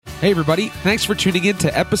Hey, everybody. Thanks for tuning in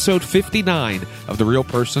to episode 59 of the Real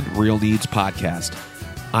Person, Real Needs podcast.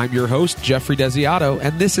 I'm your host, Jeffrey Desiato,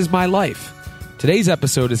 and this is my life. Today's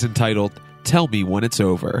episode is entitled, Tell Me When It's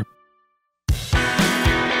Over.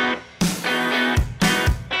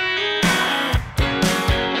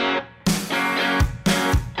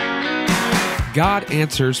 God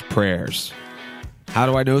answers prayers. How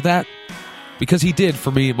do I know that? Because he did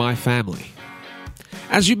for me and my family.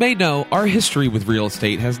 As you may know, our history with real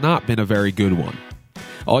estate has not been a very good one.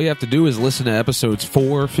 All you have to do is listen to episodes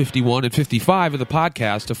 4, 51, and 55 of the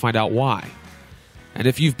podcast to find out why. And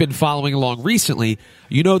if you've been following along recently,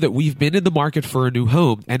 you know that we've been in the market for a new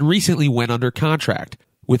home and recently went under contract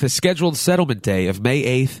with a scheduled settlement day of May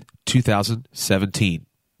 8th, 2017.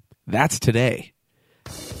 That's today.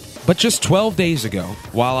 But just 12 days ago,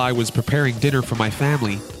 while I was preparing dinner for my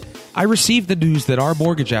family, I received the news that our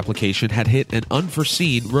mortgage application had hit an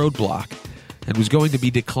unforeseen roadblock and was going to be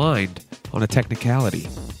declined on a technicality.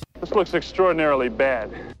 This looks extraordinarily bad.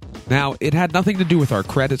 Now, it had nothing to do with our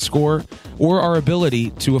credit score or our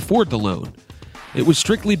ability to afford the loan. It was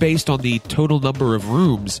strictly based on the total number of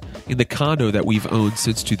rooms in the condo that we've owned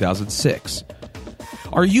since 2006.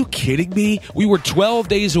 Are you kidding me? We were 12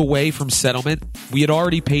 days away from settlement. We had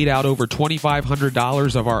already paid out over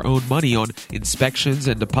 $2,500 of our own money on inspections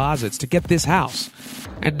and deposits to get this house.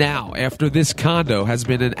 And now, after this condo has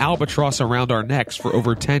been an albatross around our necks for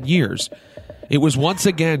over 10 years, it was once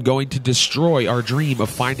again going to destroy our dream of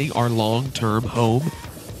finding our long-term home.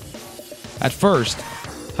 At first,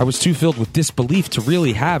 I was too filled with disbelief to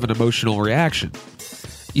really have an emotional reaction.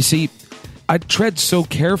 You see, I tread so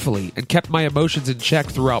carefully and kept my emotions in check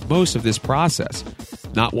throughout most of this process,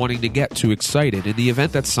 not wanting to get too excited in the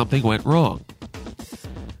event that something went wrong.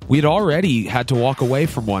 We had already had to walk away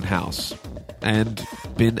from one house and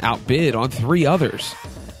been outbid on 3 others,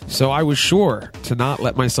 so I was sure to not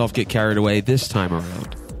let myself get carried away this time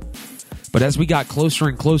around. But as we got closer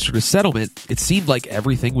and closer to settlement, it seemed like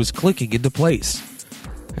everything was clicking into place,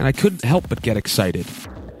 and I couldn't help but get excited.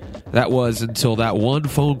 That was until that one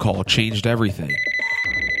phone call changed everything.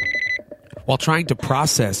 While trying to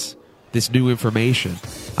process this new information,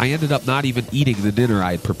 I ended up not even eating the dinner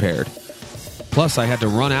I had prepared. Plus, I had to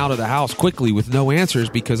run out of the house quickly with no answers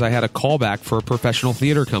because I had a callback for a professional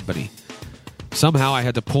theater company. Somehow I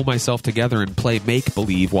had to pull myself together and play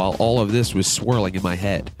make-believe while all of this was swirling in my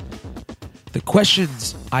head. The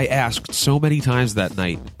questions I asked so many times that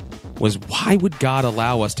night was, why would God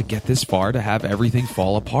allow us to get this far to have everything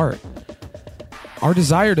fall apart? Our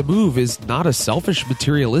desire to move is not a selfish,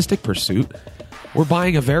 materialistic pursuit. We're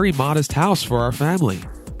buying a very modest house for our family.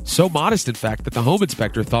 So modest, in fact, that the home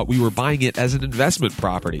inspector thought we were buying it as an investment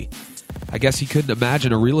property. I guess he couldn't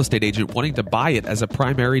imagine a real estate agent wanting to buy it as a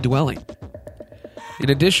primary dwelling. In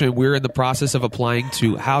addition, we're in the process of applying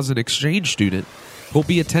to house an exchange student who will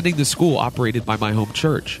be attending the school operated by my home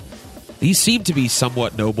church. These seem to be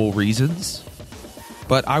somewhat noble reasons,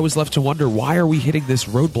 but I was left to wonder, why are we hitting this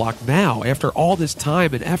roadblock now after all this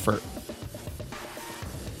time and effort?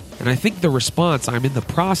 And I think the response I'm in the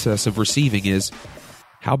process of receiving is,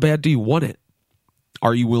 how bad do you want it?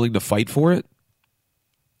 Are you willing to fight for it?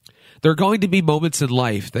 There are going to be moments in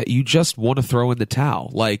life that you just want to throw in the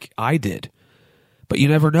towel, like I did. But you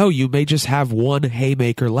never know, you may just have one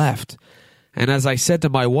haymaker left. And as I said to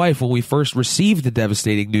my wife when we first received the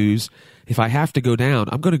devastating news, if I have to go down,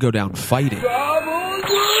 I'm going to go down fighting.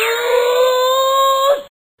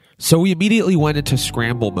 So we immediately went into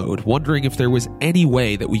scramble mode, wondering if there was any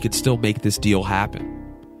way that we could still make this deal happen.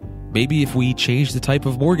 Maybe if we changed the type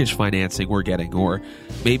of mortgage financing we're getting, or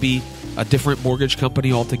maybe a different mortgage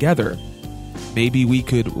company altogether. Maybe we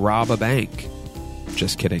could rob a bank.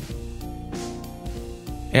 Just kidding.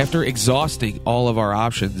 After exhausting all of our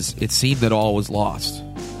options, it seemed that all was lost.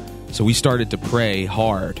 So we started to pray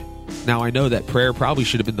hard. Now, I know that prayer probably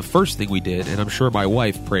should have been the first thing we did, and I'm sure my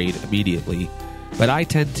wife prayed immediately. But I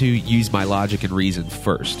tend to use my logic and reason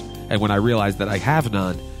first. And when I realize that I have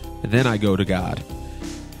none, then I go to God.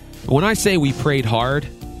 When I say we prayed hard,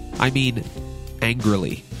 I mean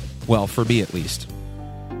angrily. Well, for me at least.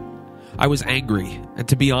 I was angry, and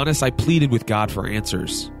to be honest, I pleaded with God for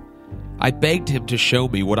answers. I begged him to show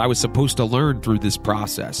me what I was supposed to learn through this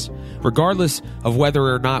process, regardless of whether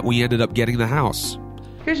or not we ended up getting the house.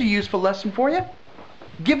 Here's a useful lesson for you.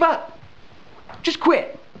 Give up. Just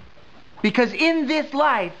quit. Because in this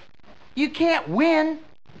life, you can't win.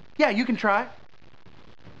 Yeah, you can try.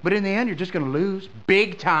 But in the end, you're just going to lose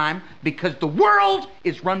big time because the world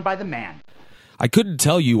is run by the man. I couldn't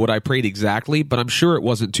tell you what I prayed exactly, but I'm sure it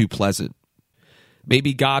wasn't too pleasant.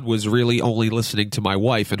 Maybe God was really only listening to my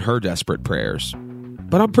wife and her desperate prayers.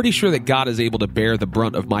 But I'm pretty sure that God is able to bear the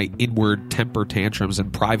brunt of my inward temper tantrums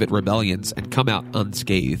and private rebellions and come out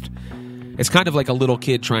unscathed. It's kind of like a little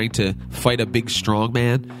kid trying to fight a big strong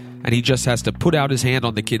man, and he just has to put out his hand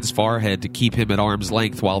on the kid's forehead to keep him at arm's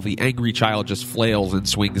length while the angry child just flails and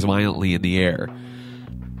swings violently in the air.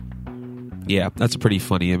 Yeah, that's a pretty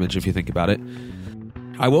funny image if you think about it.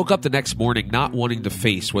 I woke up the next morning not wanting to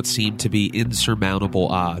face what seemed to be insurmountable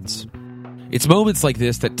odds. It's moments like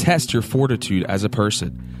this that test your fortitude as a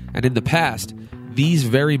person, and in the past, these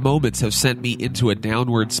very moments have sent me into a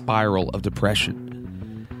downward spiral of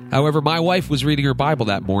depression. However, my wife was reading her Bible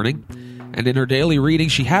that morning, and in her daily reading,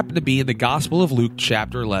 she happened to be in the Gospel of Luke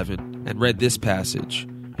chapter 11 and read this passage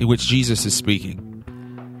in which Jesus is speaking.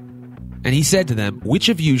 And he said to them, "Which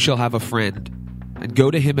of you shall have a friend, and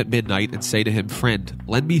go to him at midnight and say to him, 'Friend,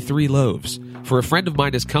 lend me 3 loaves, for a friend of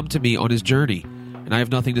mine has come to me on his journey, and I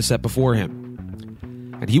have nothing to set before him.'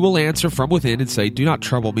 And he will answer from within and say, 'Do not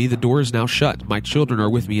trouble me, the door is now shut. My children are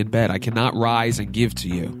with me in bed. I cannot rise and give to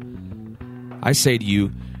you.' I say to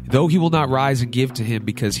you, though he will not rise and give to him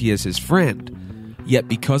because he is his friend, yet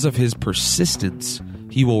because of his persistence,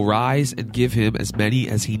 he will rise and give him as many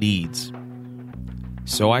as he needs.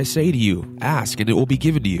 So I say to you, ask and it will be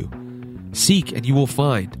given to you. Seek and you will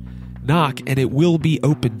find. Knock and it will be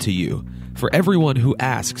opened to you. For everyone who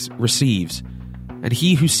asks receives, and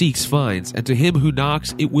he who seeks finds, and to him who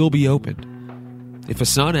knocks it will be opened. If a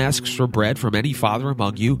son asks for bread from any father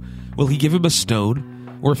among you, will he give him a stone?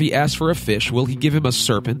 Or if he asks for a fish, will he give him a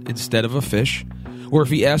serpent instead of a fish? Or if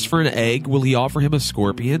he asks for an egg, will he offer him a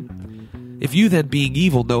scorpion? If you then, being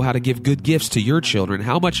evil, know how to give good gifts to your children,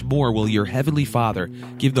 how much more will your heavenly Father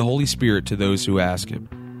give the Holy Spirit to those who ask him?"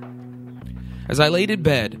 As I laid in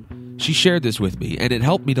bed, she shared this with me, and it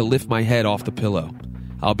helped me to lift my head off the pillow,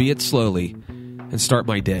 albeit slowly, and start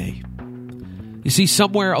my day. You see,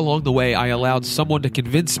 somewhere along the way, I allowed someone to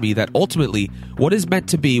convince me that ultimately, what is meant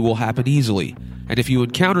to be will happen easily, and if you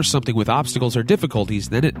encounter something with obstacles or difficulties,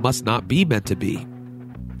 then it must not be meant to be.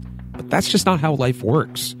 But that's just not how life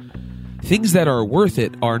works. Things that are worth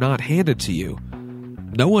it are not handed to you.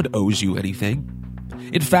 No one owes you anything.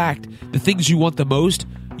 In fact, the things you want the most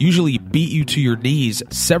usually beat you to your knees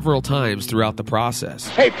several times throughout the process.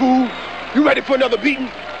 Hey, fool, you ready for another beating?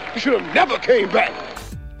 You should have never came back.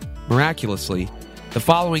 Miraculously, the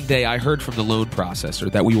following day I heard from the loan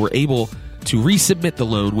processor that we were able to resubmit the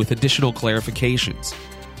loan with additional clarifications,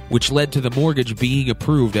 which led to the mortgage being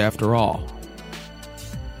approved after all.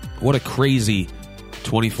 What a crazy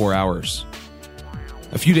 24 hours.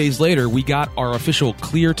 A few days later, we got our official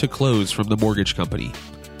clear to close from the mortgage company.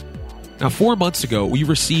 Now, 4 months ago, we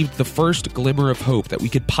received the first glimmer of hope that we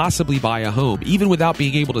could possibly buy a home, even without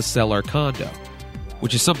being able to sell our condo,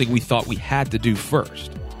 which is something we thought we had to do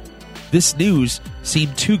first. This news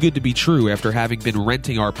seemed too good to be true after having been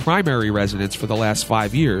renting our primary residence for the last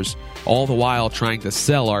 5 years, all the while trying to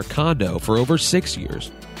sell our condo for over 6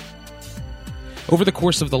 years. Over the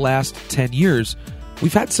course of the last 10 years,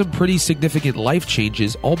 we've had some pretty significant life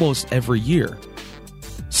changes almost every year.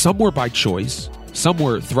 Some were by choice, some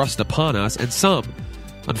were thrust upon us, and some,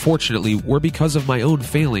 unfortunately, were because of my own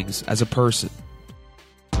failings as a person.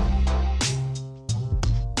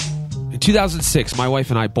 In 2006, my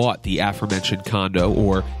wife and I bought the aforementioned condo,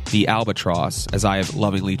 or the Albatross, as I have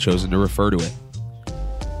lovingly chosen to refer to it.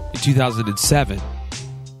 In 2007,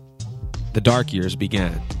 the dark years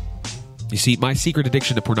began. You see, my secret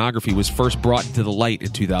addiction to pornography was first brought into the light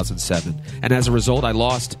in 2007, and as a result, I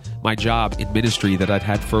lost my job in ministry that I'd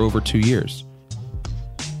had for over 2 years.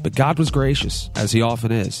 But God was gracious, as he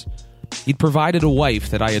often is. He'd provided a wife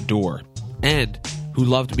that I adore, and who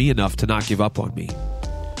loved me enough to not give up on me.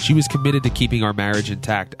 She was committed to keeping our marriage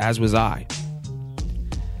intact, as was I.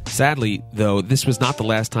 Sadly, though, this was not the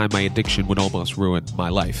last time my addiction would almost ruin my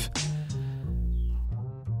life.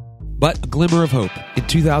 But a glimmer of hope. In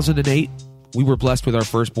 2008, we were blessed with our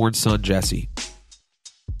firstborn son, Jesse.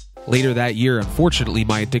 Later that year, unfortunately,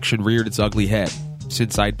 my addiction reared its ugly head,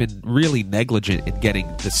 since I'd been really negligent in getting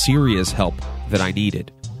the serious help that I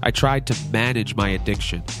needed. I tried to manage my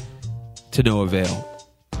addiction, to no avail.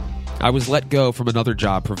 I was let go from another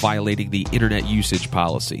job for violating the internet usage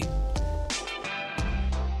policy.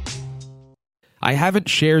 I haven't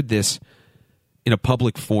shared this in a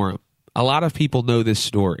public forum. A lot of people know this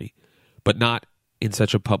story, but not in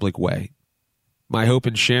such a public way. My hope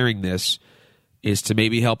in sharing this is to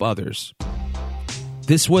maybe help others.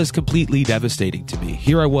 This was completely devastating to me.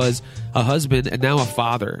 Here I was, a husband and now a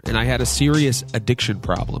father, and I had a serious addiction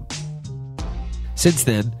problem. Since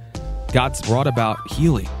then, God's brought about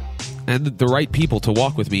healing and the right people to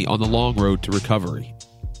walk with me on the long road to recovery.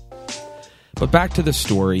 But back to the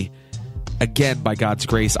story. again, by God's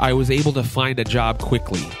grace, I was able to find a job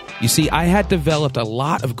quickly. You see, I had developed a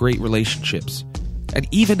lot of great relationships and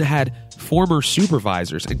even had former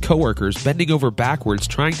supervisors and coworkers bending over backwards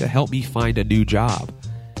trying to help me find a new job.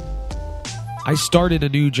 I started a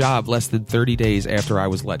new job less than 30 days after I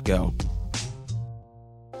was let go.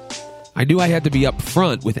 I knew I had to be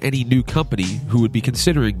upfront with any new company who would be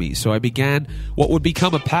considering me, so I began what would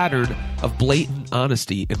become a pattern of blatant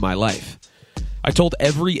honesty in my life. I told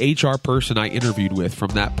every HR person I interviewed with from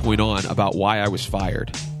that point on about why I was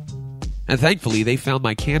fired. And thankfully, they found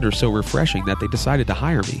my candor so refreshing that they decided to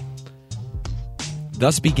hire me.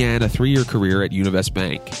 Thus began a 3-year career at Univest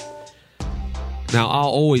Bank. Now, I'll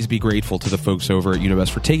always be grateful to the folks over at Univest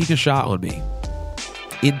for taking a shot on me.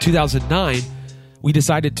 In 2009, we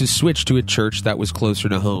decided to switch to a church that was closer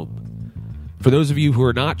to home. For those of you who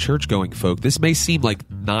are not church-going folk, this may seem like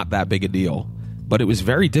not that big a deal, but it was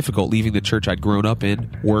very difficult leaving the church I'd grown up in,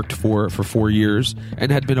 worked for 4 years,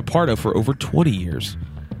 and had been a part of for over 20 years.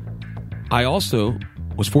 I also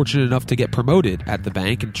was fortunate enough to get promoted at the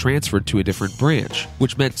bank and transferred to a different branch,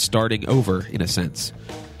 which meant starting over, in a sense.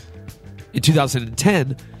 In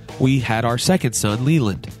 2010, we had our second son,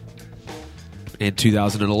 Leland. In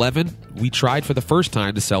 2011, we tried for the first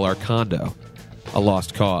time to sell our condo, a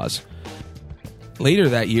lost cause. Later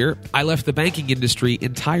that year, I left the banking industry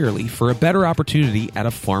entirely for a better opportunity at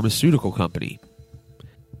a pharmaceutical company.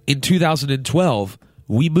 In 2012,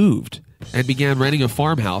 we moved and began renting a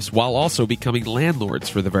farmhouse while also becoming landlords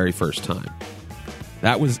for the very first time.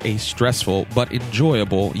 That was a stressful but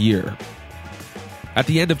enjoyable year. At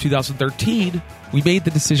the end of 2013, we made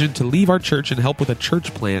the decision to leave our church and help with a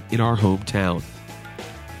church plant in our hometown.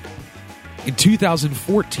 In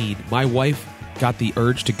 2014, my wife got the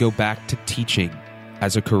urge to go back to teaching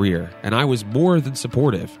as a career, and I was more than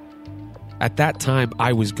supportive. At that time,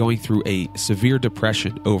 I was going through a severe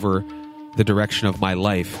depression over the direction of my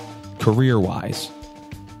life, career-wise.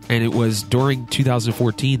 And it was during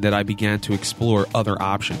 2014 that I began to explore other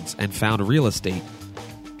options and found real estate.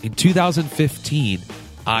 In 2015,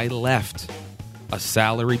 I left a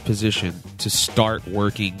salary position to start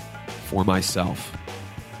working for myself.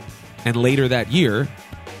 And later that year,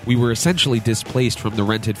 we were essentially displaced from the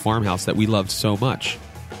rented farmhouse that we loved so much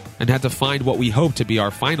and had to find what we hoped to be our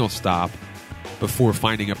final stop before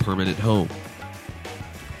finding a permanent home.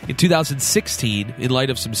 In 2016, in light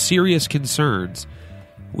of some serious concerns,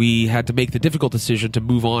 we had to make the difficult decision to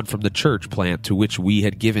move on from the church plant to which we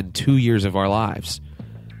had given 2 years of our lives.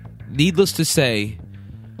 Needless to say,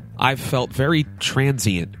 I've felt very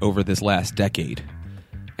transient over this last decade.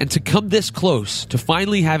 And to come this close to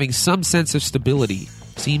finally having some sense of stability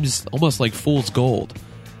seems almost like fool's gold.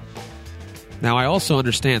 Now, I also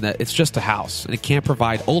understand that it's just a house and it can't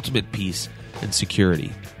provide ultimate peace and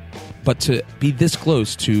security. But to be this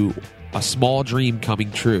close to a small dream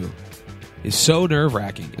coming true is so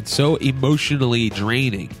nerve-wracking and so emotionally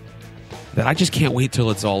draining that I just can't wait till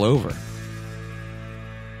it's all over.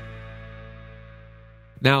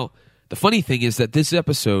 Now, the funny thing is that this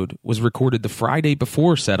episode was recorded the Friday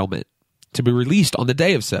before settlement to be released on the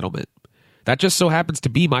day of settlement. That just so happens to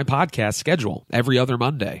be my podcast schedule every other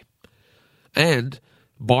Monday. And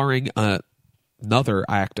barring another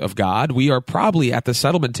act of God, we are probably at the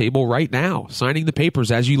settlement table right now, signing the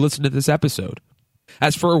papers as you listen to this episode.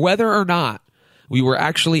 As for whether or not we were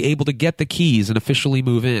actually able to get the keys and officially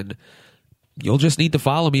move in, you'll just need to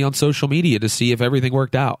follow me on social media to see if everything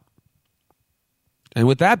worked out. And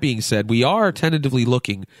with that being said, we are tentatively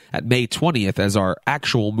looking at May 20th as our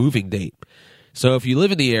actual moving date. So if you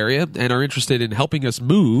live in the area and are interested in helping us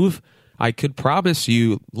move, I could promise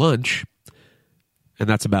you lunch, and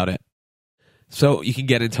that's about it. So you can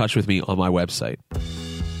get in touch with me on my website.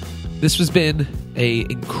 This has been an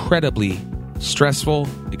incredibly stressful,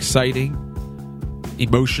 exciting,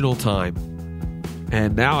 emotional time.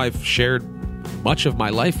 And now I've shared much of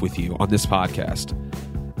my life with you on this podcast.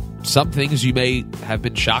 Some things you may have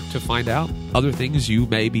been shocked to find out. Other things you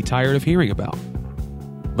may be tired of hearing about.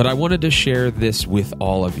 But I wanted to share this with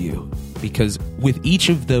all of you because with each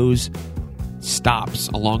of those stops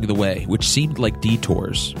along the way, which seemed like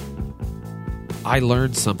detours, I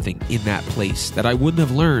learned something in that place that I wouldn't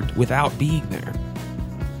have learned without being there.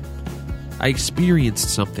 I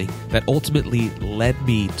experienced something that ultimately led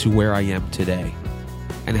me to where I am today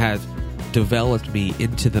and has developed me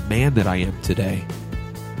into the man that I am today.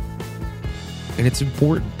 And it's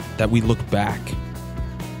important that we look back,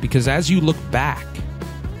 because as you look back,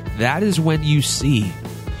 that is when you see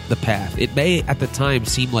the path. It may at the time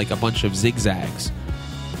seem like a bunch of zigzags,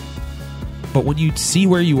 but when you see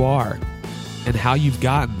where you are and how you've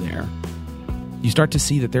gotten there, you start to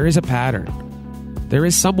see that there is a pattern, There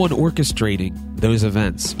is someone orchestrating those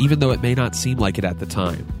events, even though it may not seem like it at the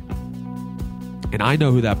time. And I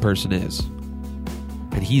know who that person is.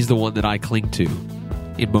 And he's the one that I cling to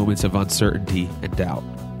in moments of uncertainty and doubt.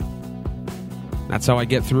 That's how I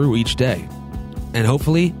get through each day. And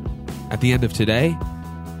hopefully, at the end of today,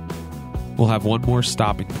 we'll have one more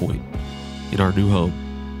stopping point in our new home.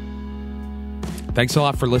 Thanks a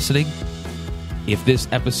lot for listening. If this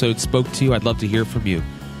episode spoke to you, I'd love to hear from you.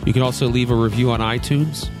 You can also leave a review on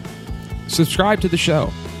iTunes. Subscribe to the show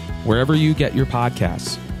wherever you get your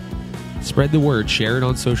podcasts. Spread the word, share it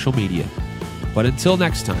on social media. But until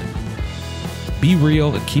next time, be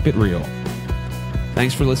real and keep it real.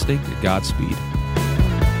 Thanks for listening, and Godspeed.